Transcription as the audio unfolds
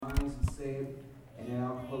say it, and then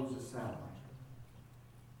I'll close this out.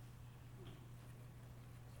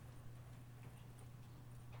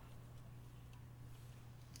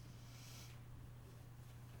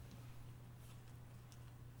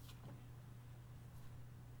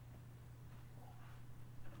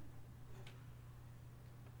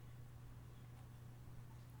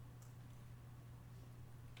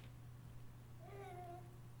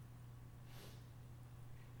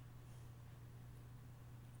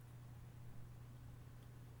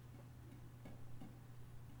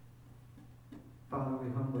 Father,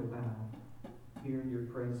 we humbly bow here in your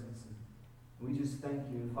presence. And we just thank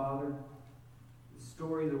you. And Father, the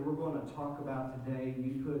story that we're going to talk about today,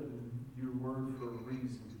 you put in your word for a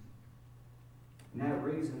reason. And that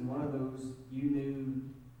reason, one of those you knew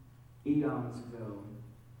eons ago,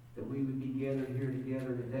 that we would be gathered here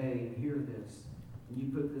together today and hear this. And you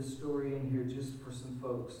put this story in here just for some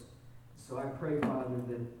folks. So I pray, Father,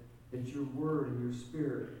 that your word and your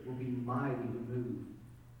spirit will be mighty to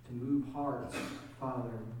move hearts,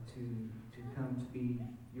 Father, to come to be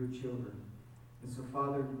your children. And so,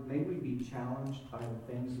 Father, may we be challenged by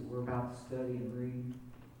the things that we're about to study and read.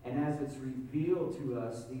 And as it's revealed to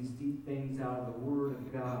us, these deep things out of the Word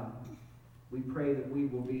of God, we pray that we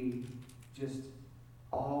will be just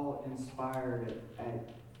all inspired at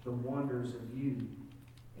the wonders of you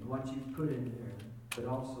and what you've put in there, but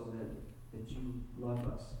also that you love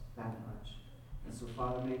us that much. And so,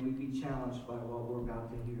 Father, may we be challenged by what we're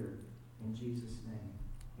about to hear. In Jesus' name,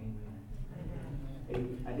 amen.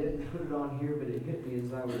 Amen. I didn't put it on here, but it hit me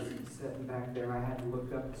as I was sitting back there. I had to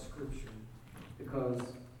look up the scripture because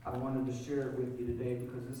I wanted to share it with you today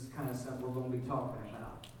because this is kind of something we're going to be talking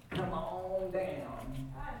about. Come on down.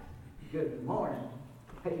 Good morning.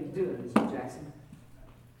 How you doing, Mr. Jackson?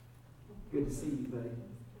 Good to see you, buddy.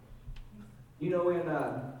 You know,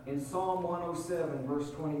 in Psalm 107,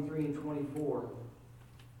 verse 23 and 24,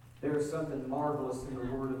 there is something marvelous in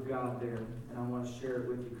the Word of God there, and I want to share it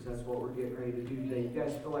with you because that's what we're getting ready to do today. You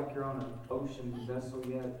guys feel like you're on an ocean vessel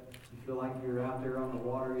yet? You feel like you're out there on the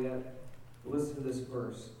water yet? Listen to this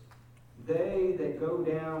verse. They that go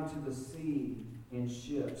down to the sea in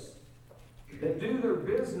ships, that do their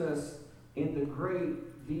business in the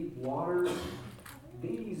great deep waters,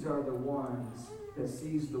 these are the ones that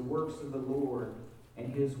sees the works of the Lord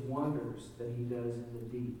and his wonders that he does in the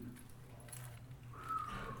deep.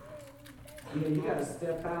 You know, you got to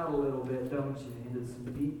step out a little bit, don't you, into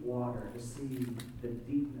some deep water to see the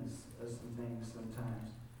deepness of some things sometimes.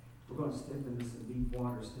 We're going to step into some deep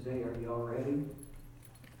waters today. Are you all ready?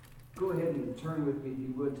 Go ahead and turn with me, if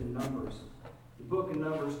you would, to Numbers. The book of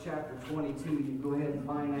Numbers, chapter 22. You can go ahead and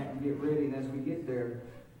find that and get ready. And as we get there,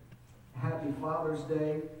 happy Father's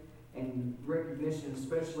Day and recognition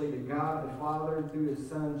especially to God the Father through his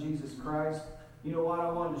Son, Jesus Christ. You know what?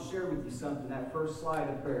 I wanted to share with you something, that first slide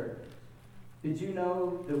up there. Did you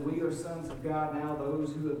know that we are sons of God now,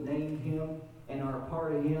 those who have named him and are a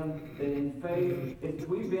part of him, that in faith, if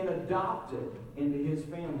we've been adopted into his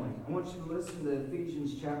family? I want you to listen to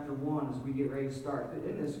Ephesians chapter 1 as we get ready to start.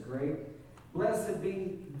 Isn't this great? Blessed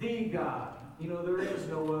be the God. You know, there is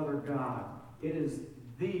no other God. It is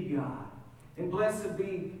the God. And blessed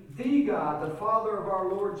be the God, the Father of our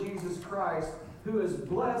Lord Jesus Christ, who has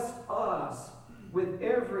blessed us with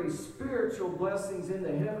every spiritual blessings in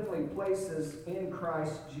the heavenly places in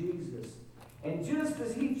Christ Jesus. And just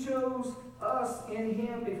as he chose us in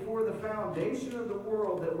him before the foundation of the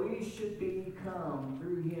world, that we should become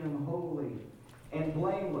through him holy and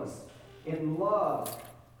blameless in love,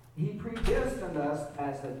 he predestined us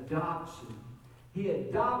as adoption. He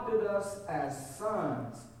adopted us as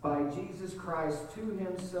sons by Jesus Christ to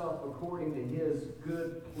himself according to his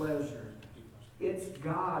good pleasure. It's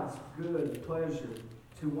God's good pleasure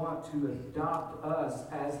to want to adopt us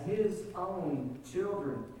as his own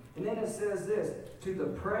children. And then it says this, to the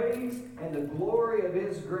praise and the glory of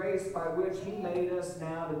his grace by which he made us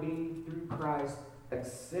now to be through Christ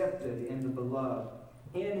accepted in the beloved.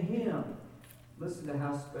 In him, listen to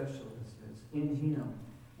how special this is. In him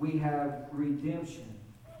we have redemption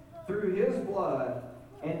through his blood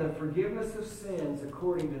and the forgiveness of sins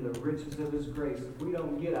according to the riches of his grace. If we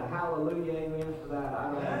don't get a hallelujah, amen for that, I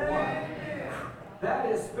don't know why. That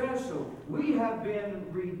is special. We have been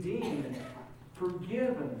redeemed,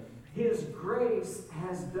 forgiven. His grace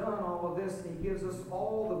has done all of this, and he gives us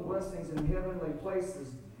all the blessings in heavenly places.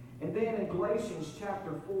 And then in Galatians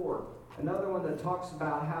chapter 4, another one that talks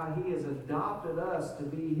about how he has adopted us to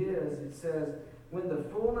be his, it says, when the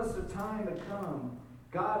fullness of time had come,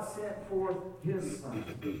 God sent forth his Son,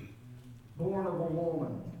 born of a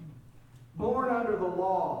woman, born under the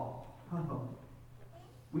law. Oh,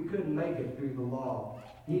 we couldn't make it through the law.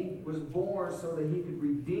 He was born so that he could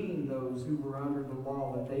redeem those who were under the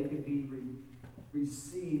law, that they could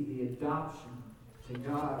receive the adoption to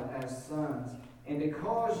God as sons. And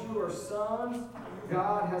because you are sons,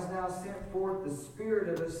 God has now sent forth the Spirit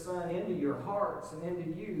of His Son into your hearts and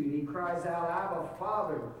into you. And He cries out, Abba,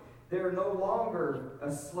 Father. They're no longer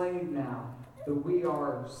a slave now, but we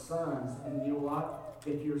are sons. And you know what?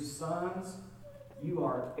 If you're sons, you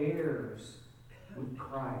are heirs with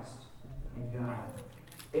Christ and God.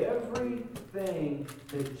 Everything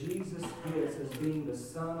that Jesus gets as being the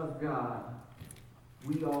Son of God,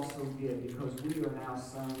 we also get because we are now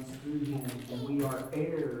sons through Him, and we are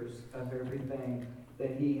heirs of everything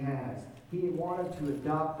that He has. He wanted to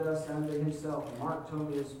adopt us unto Himself. Mark told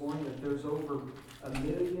me this morning that there's over 1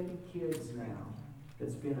 million kids now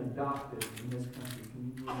that's been adopted in this country.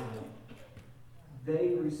 Can you believe that?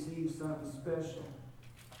 They receive something special.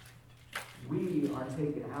 We are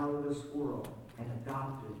taken out of this world and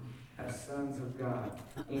adopted as sons of God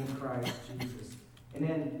in Christ Jesus. And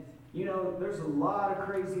then, you know, there's a lot of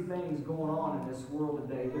crazy things going on in this world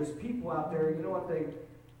today. There's people out there, you know what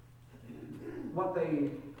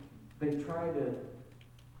they try to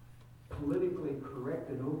politically correct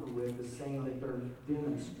it over with is saying that they're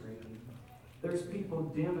demonstrating. There's people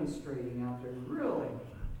demonstrating out there. Really?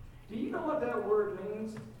 Do you know what that word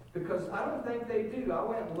means? Because I don't think they do. I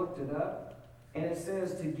went and looked it up. And it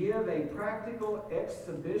says to give a practical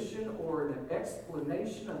exhibition or an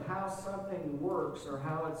explanation of how something works or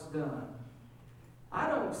how it's done. I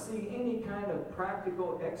don't see any kind of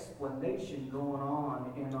practical explanation going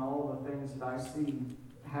on in all the things that I see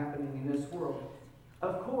happening in this world.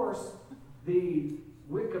 Of course, the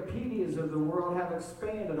Wikipedias of the world have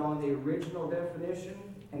expanded on the original definition,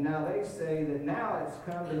 and now they say that now it's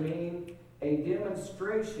come to mean a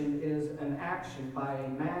demonstration is an action by a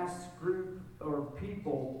mass group or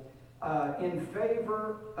people in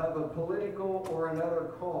favor of a political or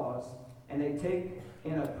another cause, and they take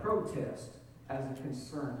in a protest as a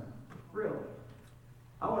concern. Really?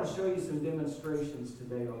 I want to show you some demonstrations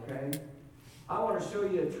today, okay? I want to show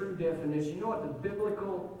you a true definition. You know what the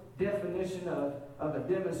biblical definition of a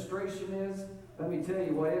demonstration is? Let me tell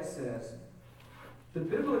you what it says. The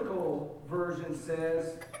biblical version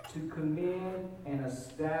says to commend and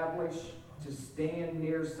establish, to stand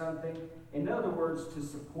near something. In other words, to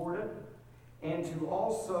support it, and to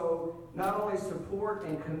also not only support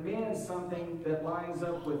and commend something that lines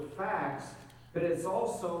up with facts, but it's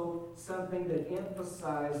also something that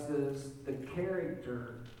emphasizes the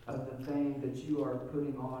character of the thing that you are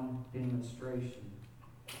putting on demonstration.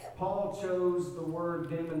 Paul chose the word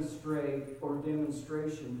demonstrate or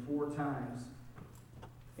demonstration 4 times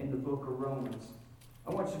in the book of Romans.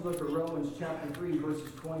 I want you to look at Romans chapter 3, verses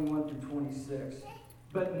 21 through 26.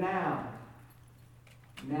 But now,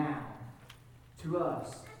 to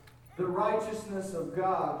us, the righteousness of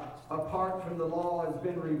God apart from the law has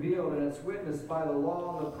been revealed, and it's witnessed by the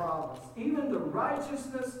law and the prophets. Even the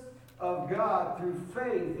righteousness of God through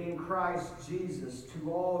faith in Christ Jesus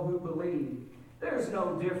to all who believe. There's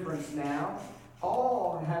no difference now.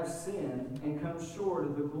 All have sinned and come short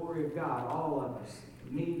of the glory of God, all of us.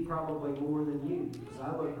 Me probably more than you, because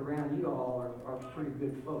I look around, you all are pretty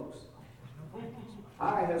good folks.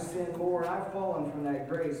 I have sinned more, and I've fallen from that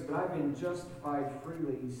grace, but I've been justified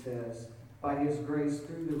freely, he says, by His grace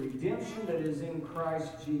through the redemption that is in Christ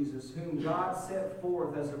Jesus, whom God set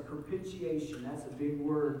forth as a propitiation. That's a big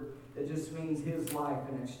word that just means His life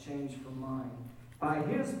in exchange for mine. By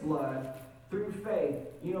His blood, through faith.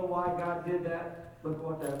 You know why God did that? Look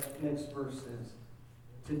what that next verse says.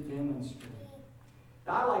 To demonstrate.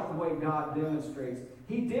 I like the way God demonstrates.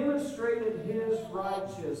 He demonstrated His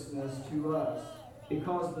righteousness to us.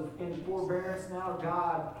 Because in forbearance now,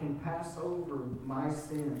 God can pass over my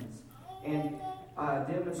sins and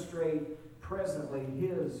demonstrate presently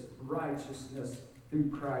His righteousness through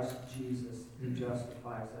Christ Jesus, who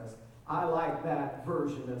justifies us. I like that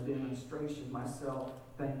version of demonstration myself.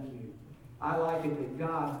 Thank you. I like it that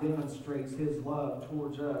God demonstrates His love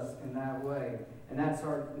towards us in that way. And that's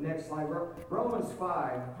our next slide. Romans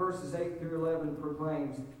 5, verses 8 through 11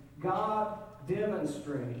 proclaims, God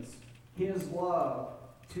demonstrates His love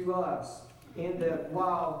to us in that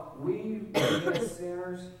while we were yet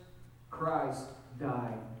sinners, Christ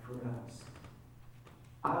died for us.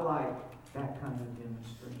 I like that kind of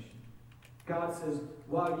demonstration. God says,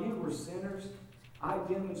 while you were sinners, I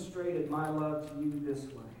demonstrated my love to you this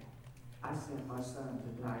way. I sent my Son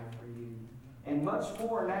to die for you. And much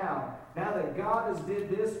more now that God has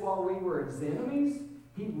did this while we were His enemies,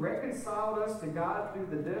 He reconciled us to God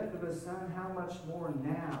through the death of His Son. How much more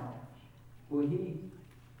now will He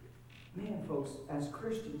Man, folks, as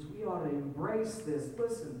Christians, we ought to embrace this.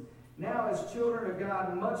 Listen, now as children of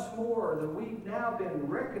God, much more that we've now been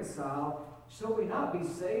reconciled, shall we not be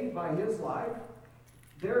saved by his life?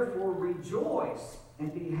 Therefore rejoice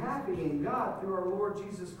and be happy in God through our Lord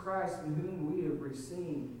Jesus Christ, in whom we have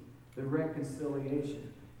received the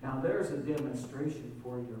reconciliation. Now there's a demonstration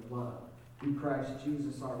for your love through Christ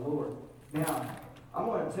Jesus our Lord. Now, I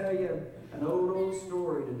want to tell you an old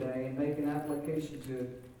story today and make an application to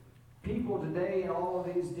it. People today in all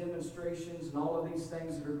of these demonstrations and all of these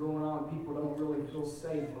things that are going on, people don't really feel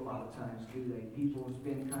safe a lot of times, do they? People's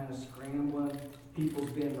been kind of scrambling. People's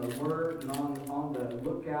been alert and on the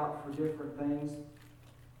lookout for different things.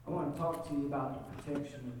 I want to talk to you about the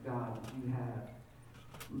protection of God that you have.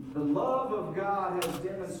 The love of God has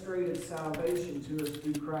demonstrated salvation to us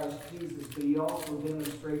through Christ Jesus, but he also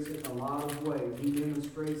demonstrates it in a lot of ways. He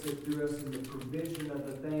demonstrates it through us in the provision of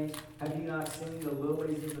the things. Have you not seen the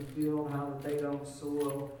lilies in the field, how that they don't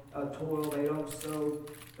toil, they don't sow,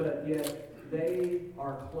 but yet they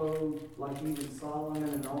are clothed like even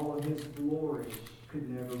Solomon in all of his glory could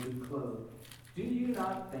never be clothed. Do you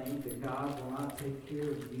not think that God will not take care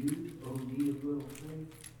of you, O ye of little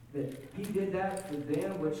faith? That he did that for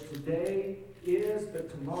them, which today is, but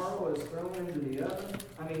tomorrow is thrown into the oven.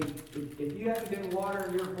 I mean, if you haven't been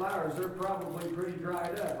watering your flowers, they're probably pretty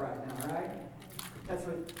dried up right now, right? That's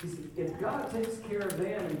what, you see, if God takes care of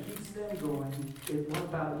them and keeps them going, what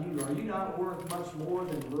about you? Are you not worth much more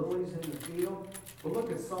than lilies in the field? Well,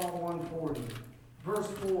 look at Psalm 140, verse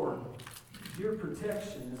 4. Your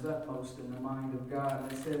protection is utmost in the mind of God.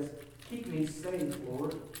 And it says, keep me safe,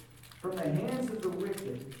 Lord, from the hands of the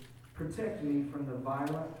wicked. Protect me from the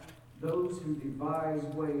violent, those who devise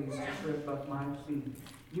ways to trip up my feet.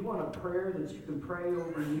 You want a prayer that you can pray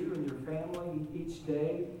over you and your family each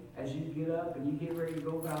day as you get up and you get ready to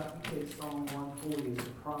go about. You take Psalm 140 as a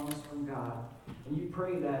promise from God. And you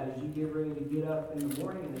pray that as you get ready to get up in the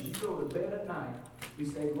morning and as you go to bed at night. You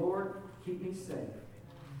say, Lord, keep me safe.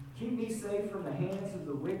 Keep me safe from the hands of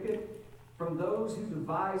the wicked, from those who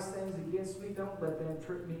devise things against me. Don't let them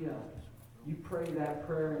trip me up. You pray that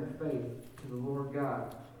prayer in faith to the Lord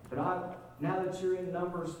God. But now that you're in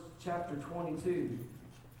Numbers chapter 22,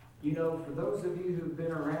 you know, for those of you who've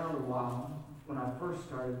been around a while, when I first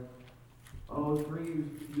started, 3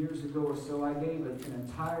 years ago or so, I gave an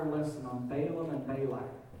entire lesson on Balaam and Balak.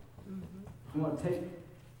 I want to take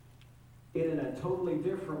it in a totally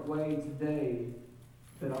different way today,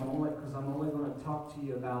 but because I'm only going to talk to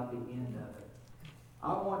you about the end of it.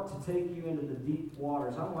 I want to take you into the deep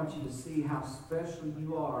waters. I want you to see how special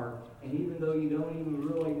you are. And even though you don't even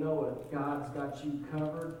really know it, God's got you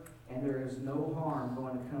covered. And there is no harm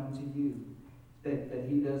going to come to you that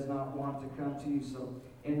he does not want to come to you. So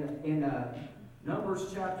in Numbers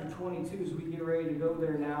chapter 22, as we get ready to go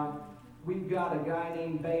there now, we've got a guy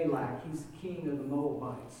named Balak. He's the king of the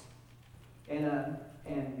Moabites. And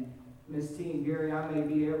Miss T and Gary, I may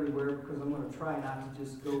be everywhere because I'm going to try not to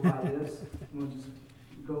just go by this. I'm going to just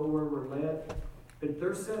go where we're led. But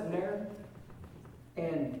they're sitting there,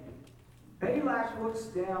 and Balak looks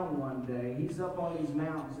down one day. He's up on these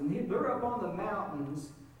mountains, and they're up on the mountains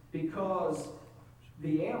because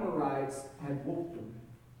the Amorites had whooped them,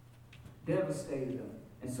 devastated them.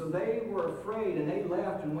 And so they were afraid, and they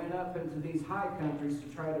left and went up into these high countries to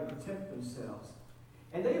try to protect themselves.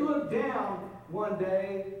 And they looked down one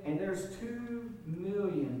day, and there's 2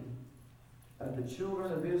 million of the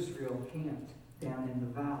children of Israel camped down in the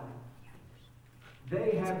valley.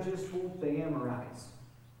 They have just whooped the Amorites.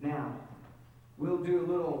 Now, we'll do a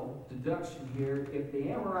little deduction here. If the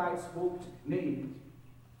Amorites whooped me,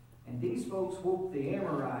 and these folks whooped the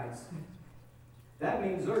Amorites, that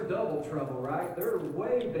means they're double trouble, right? They're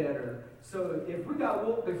way better. So if we got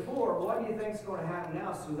whooped before, what do you think's going to happen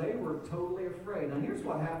now? So they were totally afraid. Now here's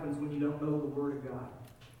what happens when you don't know the Word of God.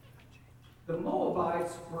 The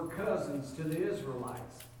Moabites were cousins to the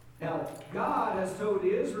Israelites. Now, God has told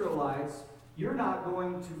the Israelites, you're not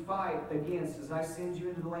going to fight against, as I send you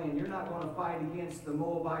into the land, you're not going to fight against the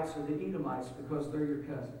Moabites or the Edomites because they're your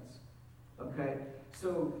cousins. Okay?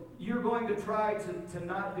 So you're going to try to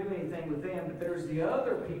not do anything with them, but there's the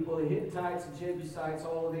other people, the Hittites, the Jebusites,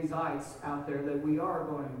 all of these ites out there that we are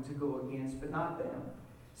going to go against, but not them.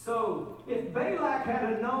 So if Balak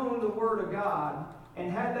had known the Word of God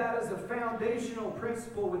and had that as a foundational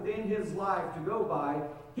principle within his life to go by,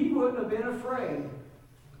 he wouldn't have been afraid.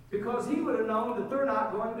 Because he would have known that they're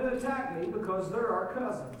not going to attack me because they're our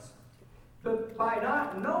cousins. But by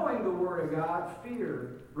not knowing the Word of God,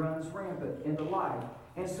 fear runs rampant in the life.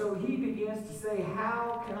 And so he begins to say,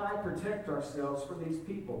 how can I protect ourselves from these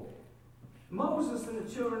people? Moses and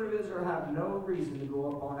the children of Israel have no reason to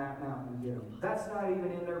go up on that mountain and get them. That's not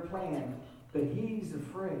even in their plan, but he's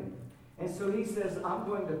afraid. And so he says, I'm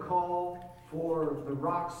going to call for the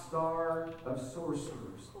rock star of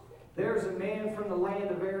sorcerers. There's a man from the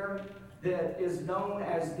land of Aram that is known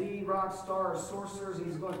as the rock star of sorcerers.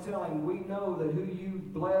 He's going to tell him, we know that who you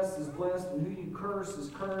bless is blessed and who you curse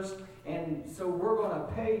is cursed. And so we're going to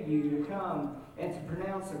pay you to come and to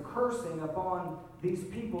pronounce a cursing upon these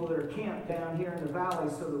people that are camped down here in the valley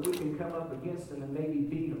so that we can come up against them and maybe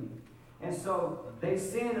beat them. And so they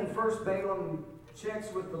send, and first Balaam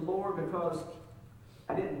checks with the Lord, because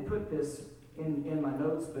I didn't put this in my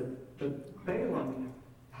notes, but Balaam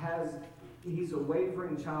he's a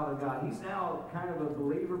wavering child of God. He's now kind of a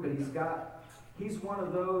believer, but he's one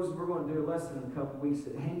of those, we're going to do a lesson in a couple weeks,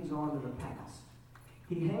 that hangs on to the past.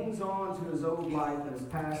 He hangs on to his old life and his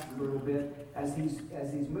past a little bit as he's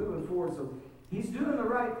moving forward. So he's doing the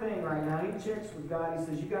right thing right now. He checks with God. He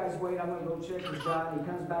says, you guys wait, I'm going to go check with God. And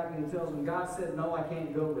he comes back and he tells them, God said, no, I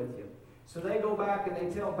can't go with you. So they go back and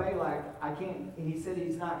they tell Balak, I can't, he said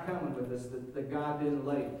he's not coming with us, that God didn't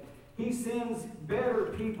let him. He sends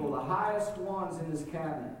better people, the highest ones in his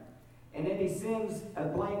cabinet. And then he sends a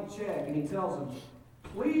blank check and he tells them,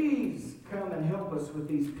 please come and help us with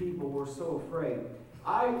these people. We're so afraid.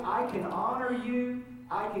 I can honor you.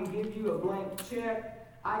 I can give you a blank check.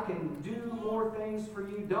 I can do more things for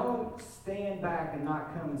you. Don't stand back and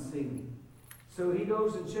not come and see me. So he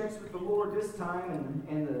goes and checks with the Lord this time,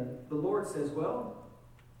 and the Lord says, well,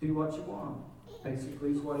 do what you want.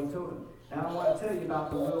 Basically is what he told him. Now I want to tell you about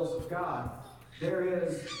the wills of God. There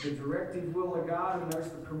is the directive will of God, and there's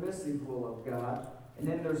the permissive will of God, and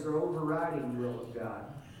then there's the overriding will of God.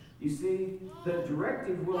 You see, the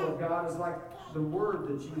directive will of God is like the word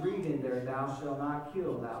that you read in there, thou shalt not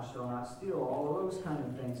kill, thou shalt not steal, all of those kind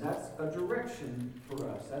of things. That's a direction for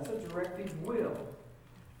us. That's a directive will.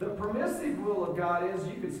 The permissive will of God is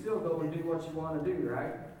you can still go and do what you want to do,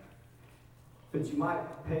 right? But you might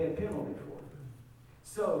pay a penalty for it.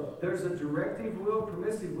 So there's a directive will,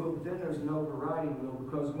 permissive will, but then there's an overriding will,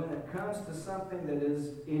 because when it comes to something that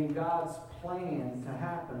is in God's plan to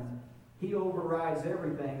happen, he overrides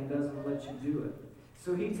everything and doesn't let you do it.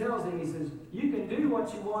 So he tells him, he says, you can do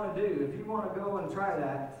what you want to do. If you want to go and try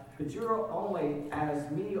that, but you're only, as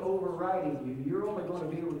me overriding you, you're only going to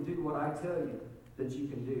be able to do what I tell you that you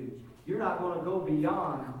can do. You're not going to go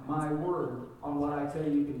beyond my word on what I tell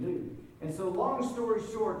you can do. And so long story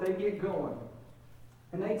short, they get going.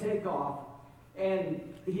 And they take off. And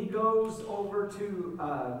he goes over to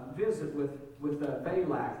visit with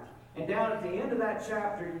Balak. And down at the end of that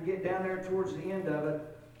chapter, you get down there towards the end of it,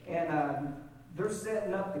 and they're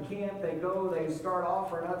setting up the camp. They start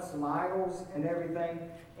offering up some idols and everything.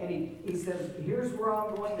 And he says, here's where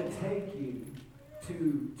I'm going to take you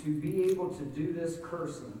to be able to do this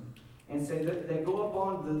cursing. And say that they go up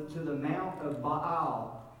on to the Mount of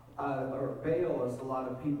Baal, or Baal as a lot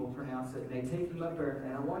of people pronounce it, and they take him up there.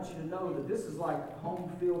 And I want you to know that this is like home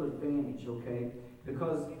field advantage, okay?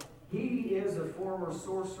 Because he is a former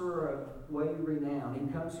sorcerer of way renown.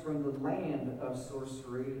 He comes from the land of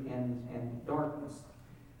sorcery and darkness.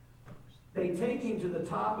 They take him to the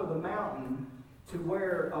top of the mountain to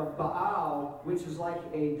where of Baal, which is like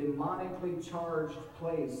a demonically charged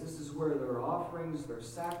place. This is where there are offerings, there are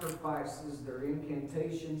sacrifices, there are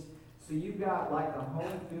incantations. So you've got like a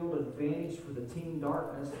home field advantage for the Team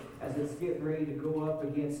Darkness as it's getting ready to go up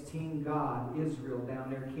against Team God, Israel, down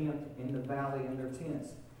there camped in the valley in their tents.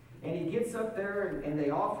 And he gets up there and they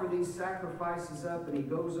offer these sacrifices up, and he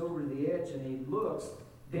goes over to the edge and he looks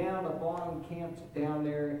down upon them camped down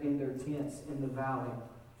there in their tents in the valley.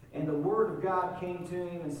 And the word of God came to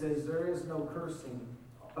him and says, there is no cursing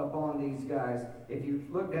upon these guys. If you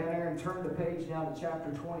look down there and turn the page now to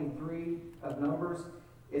chapter 23 of Numbers,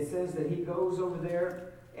 it says that he goes over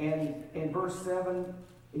there, and in verse 7,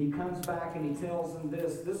 he comes back and he tells them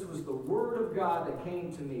this. This was the word of God that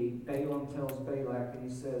came to me, Balaam tells Balak, and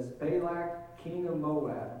he says, Balak, king of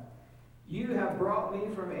Moab, you have brought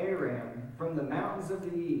me from Aram, from the mountains of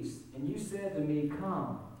the east, and you said to me,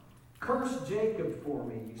 come, curse Jacob for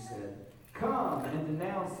me, you said. Come and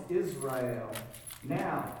denounce Israel.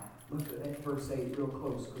 Now, look at verse 8 real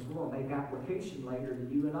close, because we're going to make application later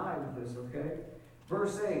to you and I with this, okay?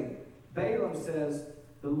 Verse 8, Balaam says,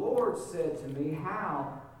 the Lord said to me,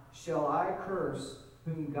 how shall I curse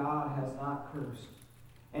whom God has not cursed?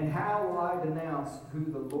 And how will I denounce who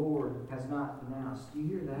the Lord has not denounced? Do you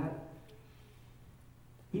hear that?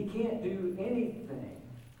 He can't do anything,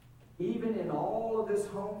 even in all of this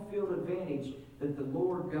home field advantage, that the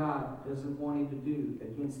Lord God doesn't want him to do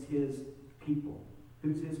against his people.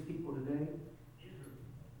 Who's his people today?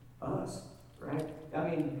 Us. right? I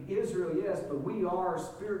mean, Israel, yes, but we are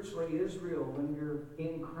spiritually Israel when you're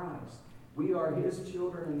in Christ. We are His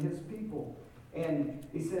children and His people. And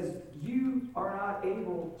He says, you are not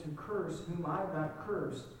able to curse whom I've not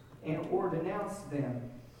cursed, or denounce them.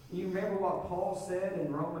 You remember what Paul said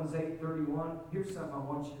in Romans 8:31? Here's something I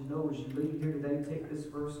want you to know as you leave here today. Take this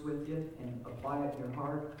verse with you and apply it in your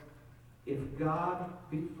heart. If God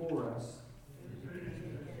be for us,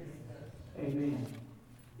 amen.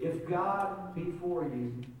 If God be for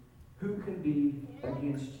you, who can be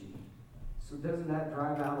against you? So doesn't that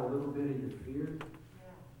drive out a little bit of your fear?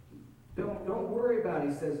 Don't worry about it.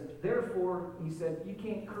 He says, therefore, he said, you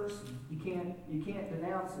can't curse him. You can't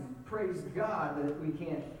denounce him. Praise God that we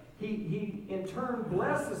can't. He in turn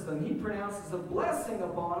blesses them. He pronounces a blessing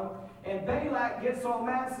upon them. And Balak gets all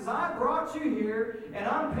mad and says, I brought you here, and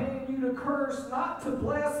I'm paying you to curse, not to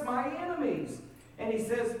bless my enemies. And he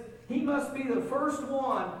says, he must be the first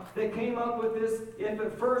one that came up with this. If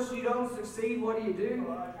at first you don't succeed, what do?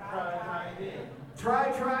 Try again.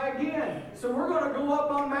 Try again. So we're going to go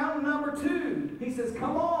up on mountain number 2. He says,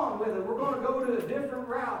 come on with it. We're going to go to a different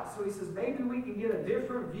route. So he says, maybe we can get a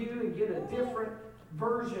different view and get a different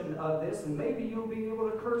version of this, and maybe you'll be able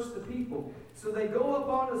to curse the people. So they go up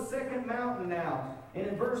on the second mountain now. And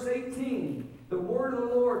in verse 18, the word of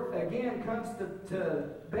the Lord again comes to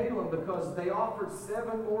Balaam, because they offered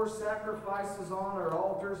 7 more sacrifices on their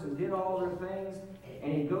altars and did all their things.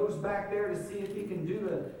 And he goes back there to see if he can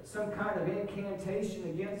do some kind of incantation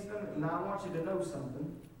against them. Now I want you to know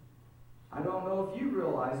something. I don't know if you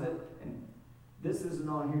realize it, and this isn't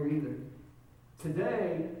on here either.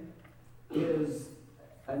 Today is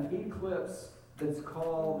an eclipse that's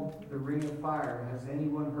called the Ring of Fire. Has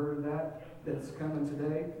anyone heard of that? That's coming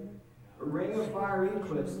today? A Ring of Fire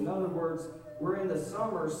eclipse. In other words, we're in the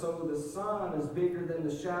summer, so the sun is bigger than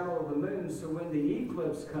the shadow of the moon. So when the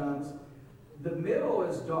eclipse comes, the middle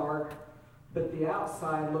is dark, but the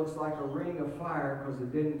outside looks like a ring of fire because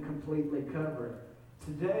it didn't completely cover it.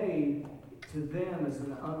 Today, to them, is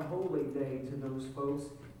an unholy day to those folks.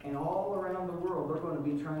 And all around the world, they're going to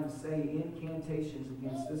be trying to say incantations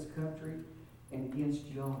against this country and against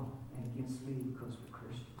y'all and against me because we're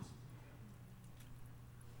Christians.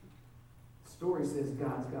 The story says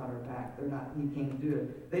God's got our back. He can't do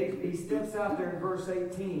it. He steps out there in verse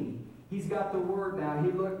 18. He's got the word now. He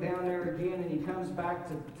looked down there again, and he comes back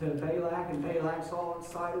to Balak, and Balak's all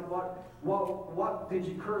excited. What did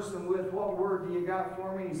you curse him with? What word do you got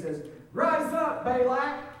for me? He says, rise up,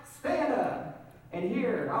 Balak, stand up. And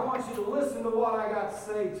here, I want you to listen to what I got to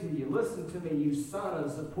say to you. Listen to me, you son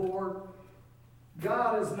of Zippor.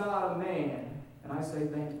 God is not a man. And I say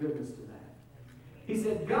thank goodness to that. He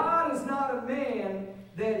said, God is not a man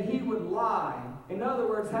that he would lie. In other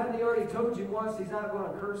words, hadn't he already told you once he's not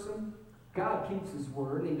going to curse him? God keeps his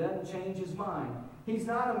word, and he doesn't change his mind. He's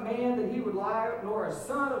not a man that he would lie, nor a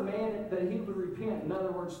son of man that he would repent. In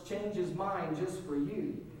other words, change his mind just for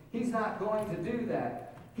you. He's not going to do that.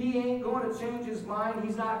 He ain't going to change his mind.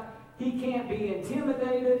 He can't be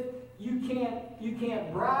intimidated. You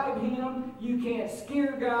can't bribe him. You can't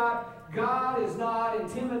scare God. God is not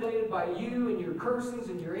intimidated by you and your cursings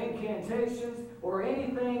and your incantations or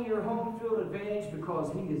anything your home field advantage,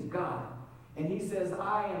 because he is God. And he says,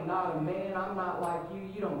 I am not a man. I'm not like you.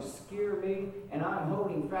 You don't scare me. And I'm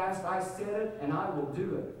holding fast. I said it, and I will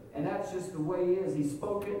do it. And that's just the way he is. He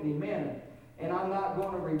spoke it, and he meant it. And I'm not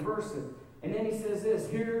going to reverse it. And then he says this,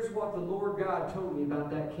 here's what the Lord God told me about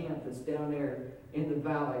that camp that's down there in the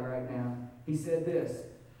valley right now. He said this.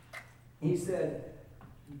 He said,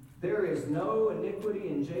 there is no iniquity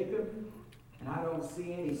in Jacob, and I don't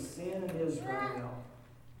see any sin in Israel.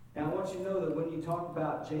 Now, I want you to know that when you talk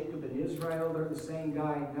about Jacob and Israel, they're the same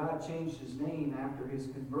guy. God changed his name after his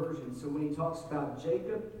conversion. So when he talks about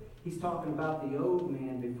Jacob, he's talking about the old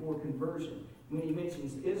man before conversion. When he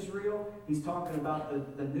mentions Israel, he's talking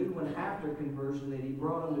about the new one after conversion, that he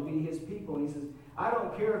brought them to be his people. And he says, I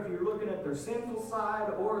don't care if you're looking at their sinful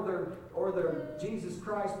side or their Jesus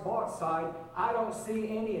Christ bought side. I don't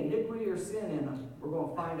see any iniquity or sin in them. We're going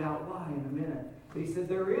to find out why in a minute. But he said,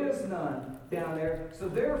 there is none down there. So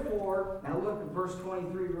therefore, now look at verse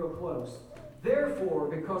 23 real close. Therefore,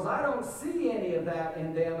 because I don't see any of that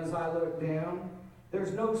in them as I look down,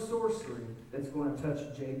 there's no sorcery that's going to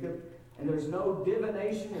touch Jacob. And there's no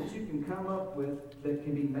divination that you can come up with that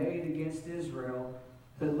can be made against Israel.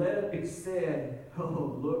 But let it be said,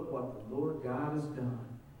 oh, look what the Lord God has done.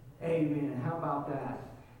 Amen. How about that?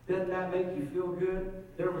 Doesn't that make you feel good?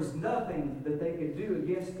 There was nothing that they could do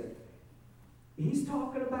against it. He's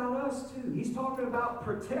talking about us too. He's talking about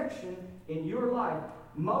protection in your life.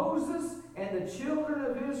 Moses and the children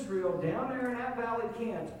of Israel down there in that valley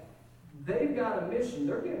camp, they've got a mission.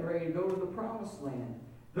 They're getting ready to go to the promised land.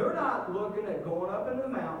 They're not looking at going up into the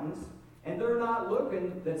mountains, and they're not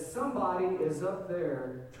looking that somebody is up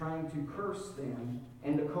there trying to curse them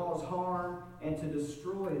and to cause harm and to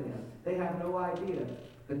destroy them. They have no idea.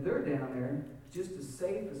 But they're down there just as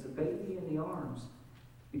safe as a baby in the arms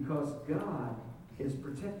because God is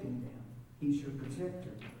protecting them. He's your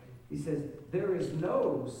protector. He says, there is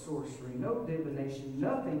no sorcery, no divination,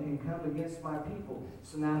 nothing can come against my people.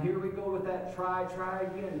 So now here we go with that try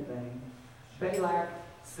again thing. Balak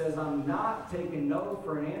says, I'm not taking no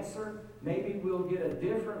for an answer. Maybe we'll get a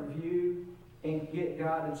different view and get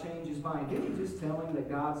God to change his mind. Didn't he just tell him that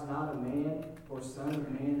God's not a man or son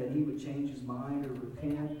of man, that he would change his mind or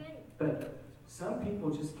repent? But some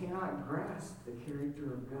people just cannot grasp the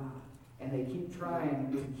character of God. And they keep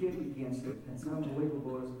trying to kick against it. It's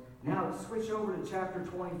unbelievable. Now, switch over to chapter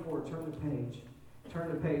 24. Turn the page. Turn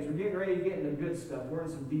the page. We're getting ready to get into good stuff. We're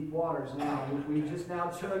in some deep waters now. We just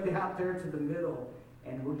now chugged out there to the middle.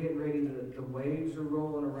 And we're getting ready to, the waves are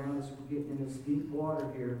rolling around us. We're getting in this deep water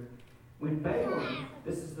here. When Balaam,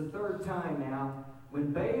 this is the third time now,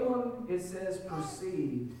 when Balaam, it says,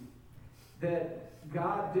 perceived that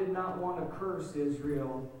God did not want to curse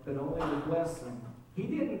Israel, but only to bless them. He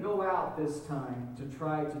didn't go out this time to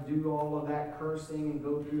try to do all of that cursing and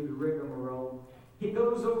go through the rigmarole. He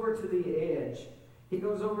goes over to the edge. He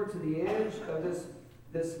goes over to the edge of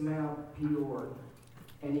this Mount Peor.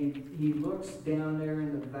 And he looks down there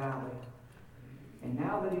in the valley. And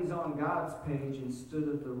now that he's on God's page and stood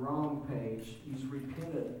at the wrong page, he's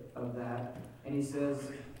repented of that. And he says,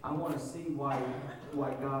 I want to see why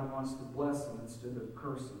God wants to bless him instead of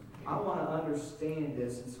curse him. I want to understand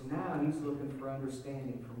this. And so now he's looking for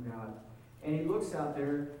understanding from God. And he looks out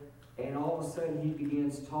there, and all of a sudden he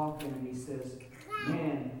begins talking, and he says,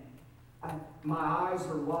 man, my eyes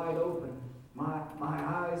are wide open. My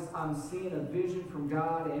eyes, I'm seeing a vision from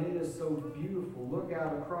God, and it is so beautiful. Look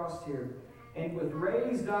out across here. And with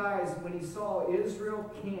raised eyes, when he saw Israel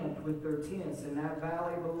camped with their tents in that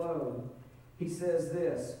valley below, he says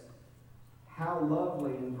this, how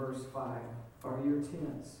lovely, in verse 5, are your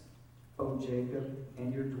tents, O Jacob,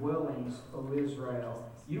 and your dwellings, O Israel.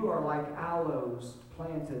 You are like aloes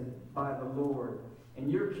planted by the Lord.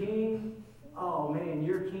 And your king, oh man,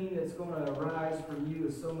 your king that's going to arise from you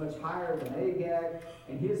is so much higher than Agag,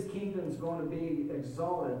 and his kingdom is going to be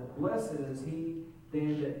exalted. Blessed is he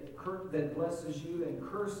then that blesses you, and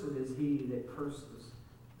cursed is he that curses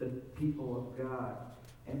the people of God.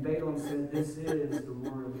 And Balaam said, this is the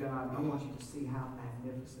word of God. I want you to see how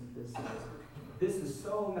magnificent this is. This is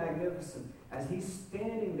so magnificent. As he's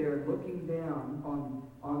standing there looking down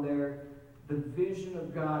on there, the vision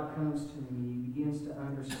of God comes to him. He begins to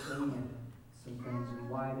understand some things and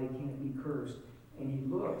why they can't be cursed. And he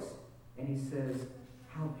looks and he says,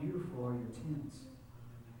 how beautiful are your tents.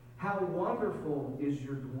 How wonderful is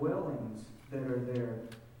your dwellings that are there.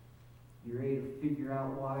 You're able to figure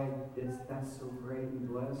out why that's so great and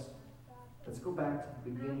blessed. Let's go back to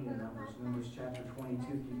the beginning of Numbers chapter 22. If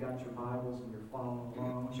you've got your Bibles and you're following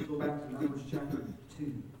along, let's go back to Numbers chapter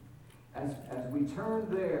 2. As we turn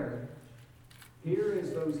there, here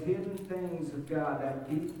is those hidden things of God, that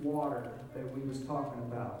deep water that we was talking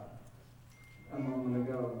about a moment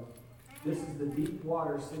ago. This is the deep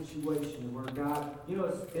water situation where God,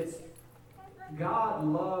 it's God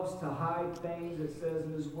loves to hide things, it says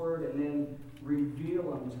in his word, and then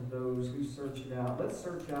reveal them to those who search it out. Let's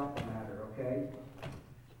search out the matter, okay?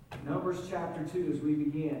 Numbers chapter 2 as we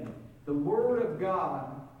begin. The word of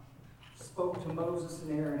God spoke to Moses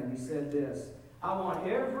and Aaron, and he said this, I want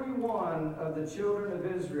every one of the children of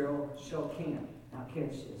Israel shall camp. Now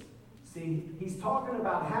catch this. See, he's talking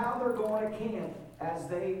about how they're going to camp as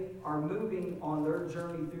they are moving on their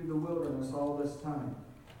journey through the wilderness all this time.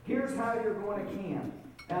 Here's how you're going to camp.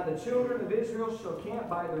 Now the children of Israel shall camp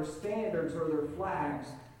by their standards or their flags.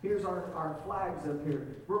 Here's our flags up here.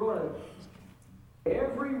 We're going to,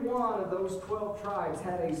 every one of those 12 tribes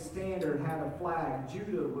had a standard, had a flag.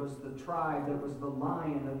 Judah was the tribe that was the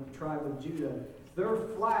lion of the tribe of Judah. Their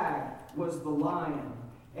flag was the lion.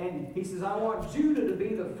 And he says, I want Judah to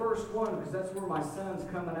be the first one because that's where my son's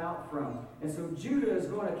coming out from. And so Judah is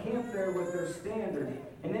going to camp there with their standard.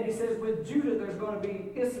 And then he says with Judah there's going to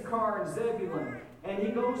be Issachar and Zebulun. And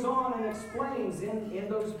he goes on and explains in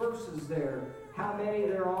those verses there how many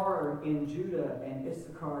there are in Judah and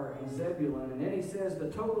Issachar and Zebulun. And then he says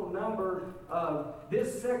the total number of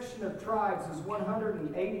this section of tribes is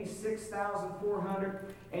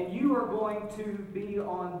 186,400. And you are going to be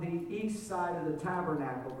on the east side of the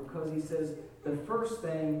tabernacle because he says the first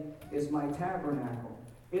thing is my tabernacle.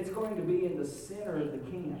 It's going to be in the center of the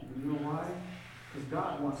camp. You know why? Because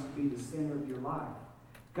God wants to be the center of your life.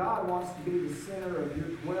 God wants to be the center of your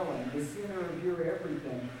dwelling, the center of your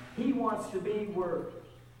everything. He wants to be where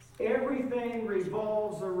everything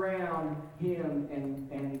revolves around Him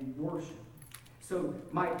and worship. So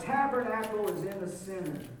my tabernacle is in the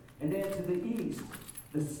center. And then to the east,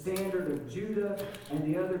 the standard of Judah and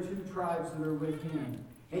the other two tribes that are with him.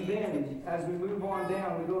 And then, as we move on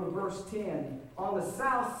down, we go to verse 10. On the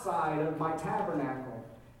south side of my tabernacle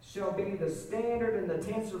shall be the standard and the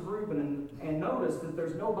tents of Reuben. And notice that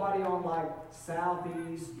there's nobody on like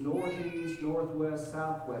southeast, northeast, northwest,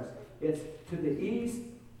 southwest. It's to the east,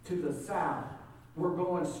 to the south. We're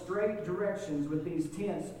going straight directions with these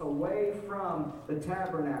tents away from the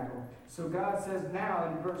tabernacle. So God says now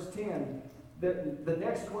in verse 10, the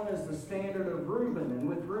next one is the standard of Reuben. And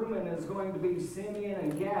with Reuben is going to be Simeon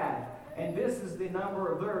and Gad. And this is the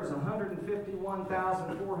number of theirs,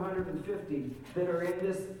 151,450 that are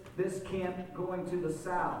in this camp going to the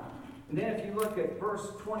south. And then if you look at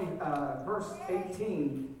verse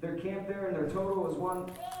 18, their camp there and their total is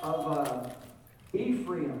one of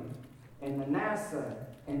Ephraim and Manasseh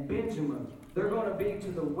and Benjamin. They're going to be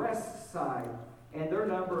to the west side. And their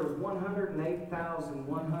number is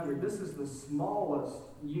 108,100. This is the smallest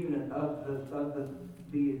unit of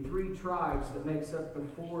the three tribes that makes up the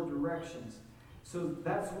four directions. So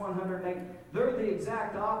that's 108. They're the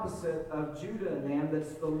exact opposite of Judah and them.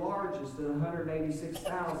 That's the largest at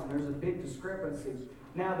 186,000. There's a big discrepancy.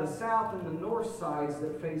 Now the south and the north sides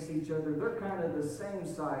that face each other, they're kind of the same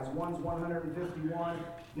size. One's 151.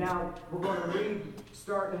 Now we're going to read,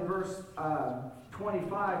 starting in verse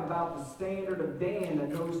 25, about the standard of Dan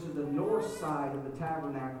that goes to the north side of the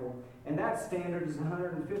tabernacle. And that standard is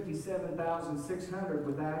 157,600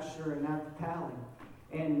 with Asher and Naphtali.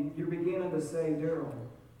 And you're beginning to say, Daryl,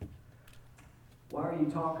 why are you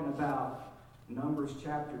talking about Numbers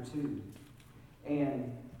chapter 2?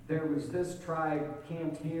 And there was this tribe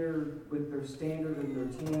camped here with their standard and their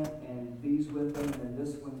tent, and these with them, and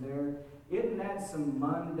this one there. Isn't that some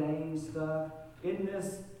mundane stuff? Isn't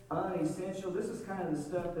this unessential? This is kind of the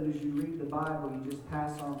stuff that as you read the Bible, you just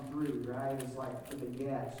pass on through, right? It's like for the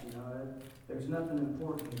gas, There's nothing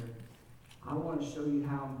important here. I want to show you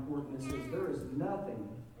how important this is. There is nothing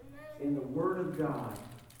in the Word of God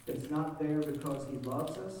that's not there because He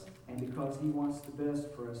loves us and because He wants the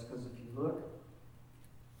best for us. Because if you look,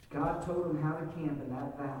 God told them how to camp in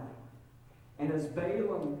that valley. And as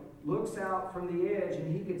Balaam looks out from the edge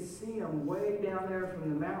and he could see them way down there from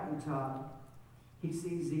the mountaintop, he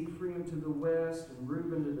sees Ephraim to the west and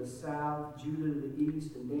Reuben to the south, Judah to the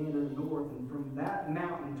east, and Dan to the north. And from that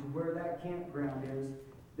mountain to where that campground is,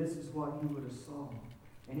 this is what he would have saw.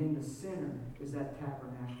 And in the center is that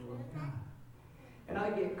tabernacle of God. And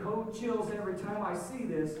I get cold chills every time I see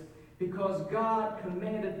this, because God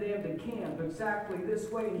commanded them to camp exactly this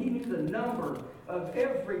way. And He knew the number of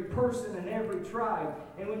every person in every tribe.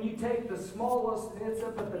 And when you take the smallest, and it's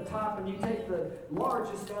up at the top, and you take the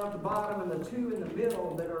largest down at the bottom, and the two in the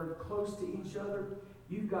middle that are close to each other,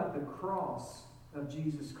 you've got the cross of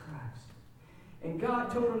Jesus Christ. And God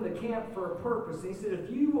told them to camp for a purpose. He said, if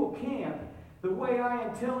you will camp the way I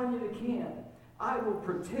am telling you to camp, I will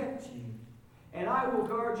protect you. And I will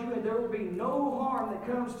guard you, and there will be no harm that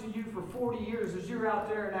comes to you for 40 years as you're out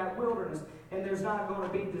there in that wilderness. And there's not going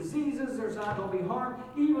to be diseases. There's not going to be harm.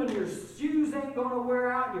 Even your shoes ain't going to wear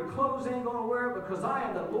out. Your clothes ain't going to wear out, because I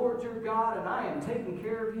am the Lord your God, and I am taking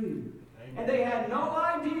care of you. Amen. And they had no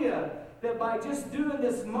idea that by just doing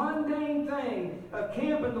this mundane thing of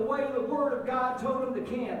camping the way the Word of God told them to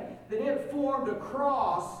camp, that it formed a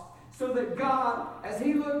cross, so that God, as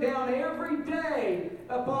He looked down every day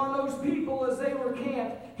upon those people as they were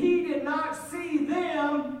camped, He did not see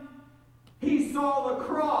them. He saw the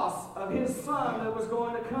cross of His Son that was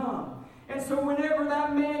going to come. And so whenever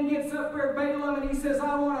that man gets up there, Balaam, and he says,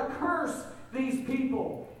 I want to curse these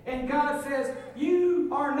people. And God says, you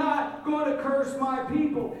are not going to curse my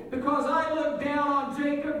people, because I look down on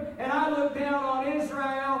Jacob and I look down on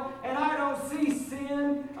Israel, and I don't see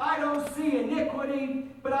sin, I don't see iniquity,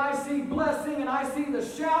 but I see blessing, and I see the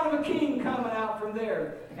shout of a king coming out from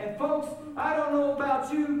there. And folks, I don't know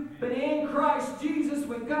about you, but in Christ Jesus,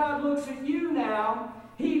 when God looks at you now,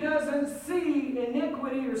 He doesn't see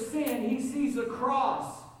iniquity or sin. He sees a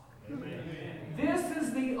cross. Amen. This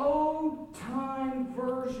is the old-time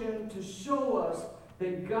version to show us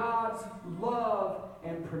that God's love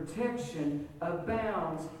and protection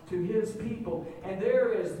abounds to His people. And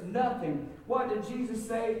there is nothing. What did Jesus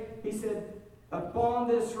say? He said, upon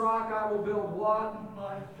this rock I will build what?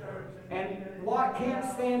 My church. And what can't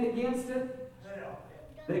stand against it? Hell.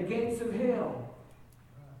 The gates of hell.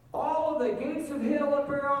 All of the gates of hell up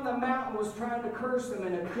there on the mountain was trying to curse them,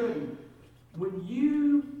 and it couldn't. When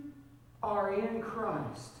you are in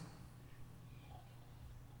Christ,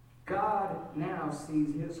 God now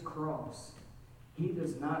sees His cross. He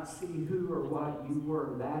does not see who or what you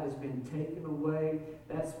were. That has been taken away.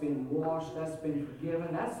 That's been washed. That's been forgiven.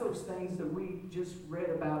 That's those things that we just read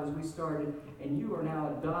about as we started. And you are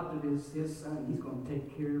now adopted as His son. He's going to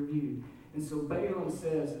take care of you. And so Balaam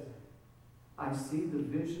says, I see the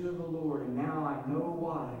vision of the Lord, and now I know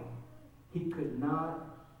why he could not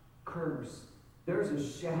curse. There's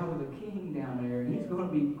a shadow of the king down there, and he's going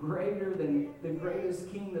to be greater than the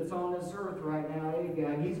greatest king that's on this earth right now,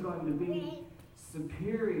 Agag. He's going to be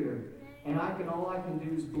superior. And all I can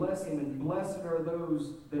do is bless him, and blessed are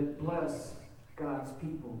those that bless God's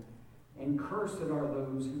people. And cursed are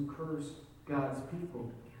those who curse God's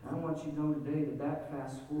people. I want you to know today that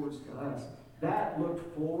fast forwards to us. That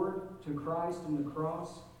looked forward to Christ and the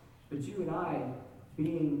cross. But you and I,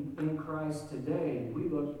 being in Christ today, we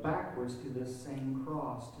look backwards to this same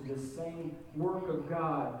cross, to this same work of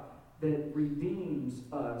God that redeems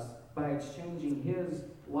us by exchanging His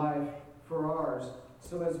life for ours.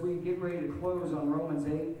 So as we get ready to close on Romans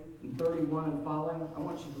 8 and 31 and following, I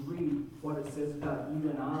want you to read what it says about you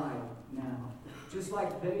and I now. Just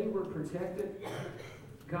like they were protected,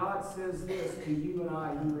 God says this to you and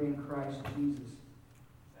I who are in Christ Jesus.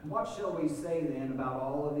 What shall we say then about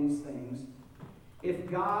all of these things? If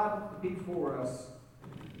God be for us,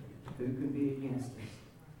 who can be against us?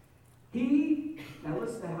 Now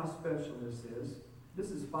listen to how special this is.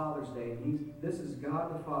 This is Father's Day. This is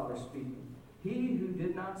God the Father speaking. He who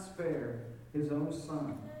did not spare His own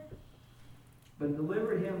Son, but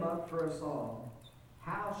delivered Him up for us all,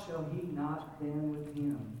 how shall He not then with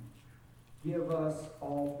Him give us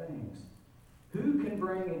all things? Who can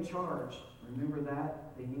bring a charge? Remember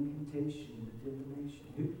that? The incantation, the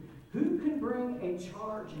divination. Who can bring a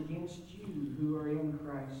charge against you who are in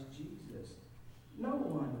Christ Jesus? No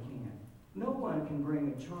one can. No one can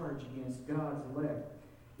bring a charge against God's elect.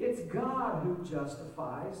 It's God who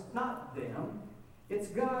justifies, not them. It's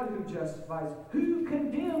God who justifies. Who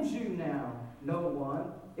condemns you now? No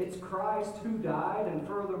one. It's Christ who died and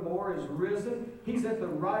furthermore is risen. He's at the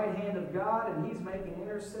right hand of God, and He's making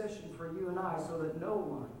intercession for you and I so that no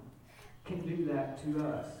one can do that to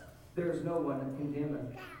us. There's no one that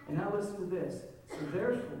condemneth. And now listen to this. So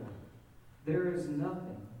therefore, there is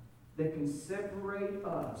nothing that can separate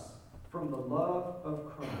us from the love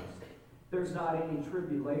of Christ. There's not any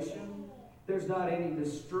tribulation. There's not any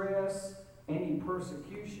distress, any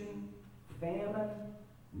persecution, famine,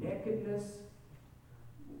 nakedness,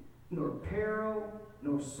 nor peril,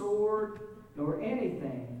 nor sword, nor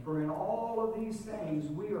anything. For in all of these things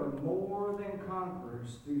we are more than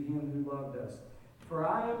conquerors through Him who loved us. For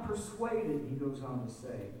I am persuaded, he goes on to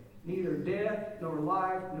say, neither death, nor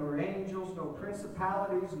life, nor angels, nor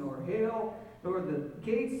principalities, nor hell, nor the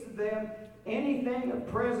gates of them, anything of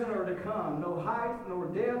present or to come, no height, nor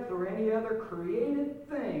depth, nor any other created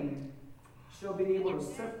thing shall be able to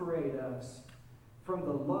separate us from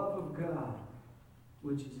the love of God,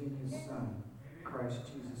 which is in His Son, Christ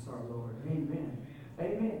Jesus our Lord. Amen.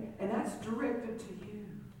 Amen. And that's directed to you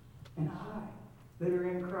and I that are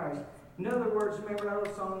in Christ. In other words, remember that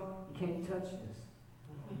old song, you can't touch this.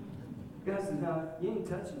 God says, no, you ain't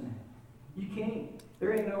touching that. You can't.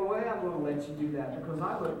 There ain't no way I'm going to let you do that, because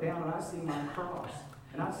I look down and I see my cross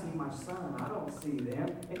and I see my Son. I don't see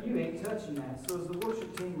them, and you ain't touching that. So as the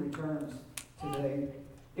worship team returns today,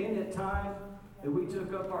 in that time that we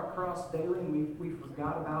took up our cross daily and we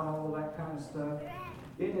forgot about all that kind of stuff,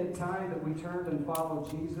 in that time that we turned and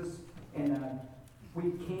followed Jesus, and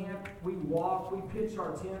we camp, we walk, we pitch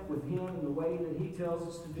our tent with Him in the way that He tells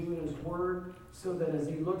us to do in His Word, so that as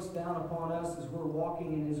He looks down upon us as we're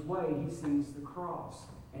walking in His way, He sees the cross,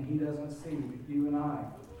 and He doesn't see you and I.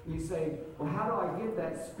 And you say, well, how do I get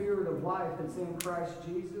that spirit of life that's in Christ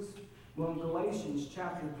Jesus? Well, in Galatians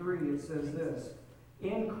chapter 3, it says this,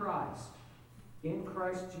 in Christ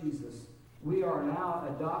Jesus, we are now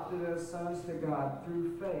adopted as sons to God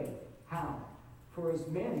through faith. How? For as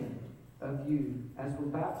many of you as were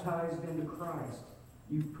baptized into Christ,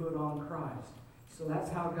 you put on Christ. So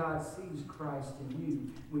that's how God sees Christ in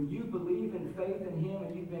you. When you believe in faith in Him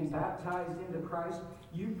and you've been baptized into Christ,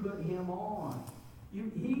 you put Him on.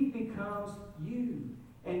 He becomes you.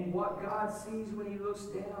 And what God sees when He looks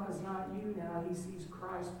down is not you now. He sees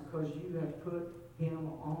Christ because you have put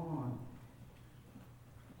Him on.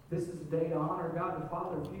 This is a day to honor God the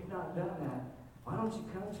Father. If you've not done that, why don't you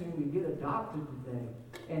come to Him and get adopted today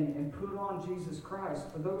and put on Jesus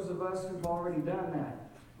Christ? For those of us who've already done that,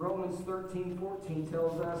 Romans 13:14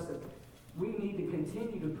 tells us that We need to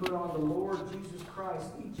continue to put on the Lord Jesus Christ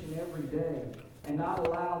each and every day and not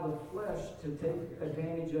allow the flesh to take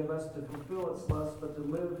advantage of us to fulfill its lust, but to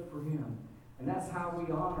live for Him. And that's how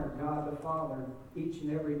we honor God the Father each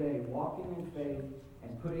and every day, walking in faith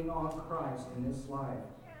and putting on Christ in this life.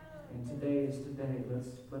 And today is today.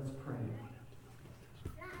 Let's pray.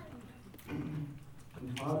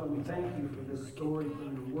 And Father, we thank you for this story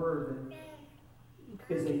from your word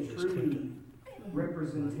that is a true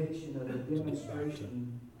representation of a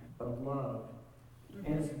demonstration of love.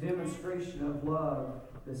 And it's a demonstration of love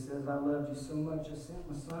that says, I loved you so much I sent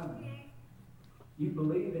my son. You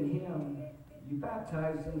believe in him. You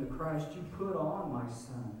baptized into Christ. You put on my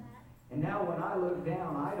son. And now when I look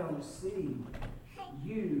down, I don't see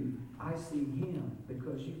you. I see him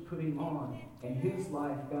because you put him on. And his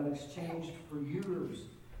life got exchanged for yours.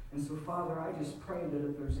 And so, Father, I just pray that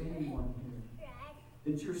if there's anyone here,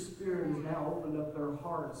 that your Spirit has now opened up their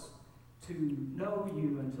hearts to know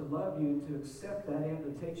you and to love you and to accept that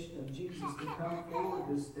invitation of Jesus to come forward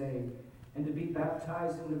this day and to be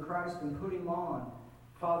baptized into Christ and put him on.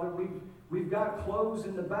 Father, we've got clothes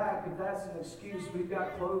in the back. If that's an excuse, we've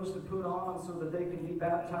got clothes to put on so that they can be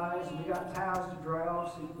baptized. And we've got towels to dry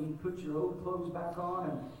off so you can put your old clothes back on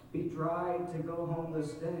and be dried to go home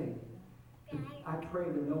this day. I pray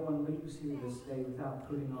that no one leaves here this day without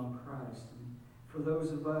putting on Christ. And for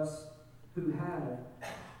those of us who have,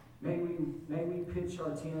 may we pitch our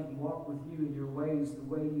tent and walk with you in your ways the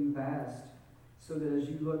way you've asked, so that as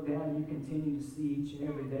you look down, you continue to see each and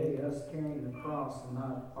every day us carrying the cross and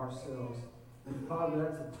not ourselves. And Father,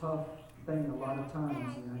 that's a tough thing a lot of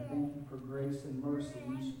times, and I thank you for grace and mercy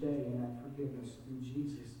each day and that forgiveness through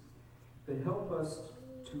Jesus. But help us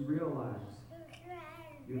to realize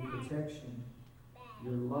your protection,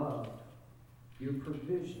 your love, your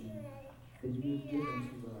provision that you've given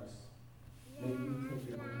to us. May we take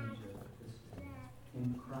advantage of it this day.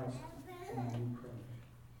 In Christ's name we pray.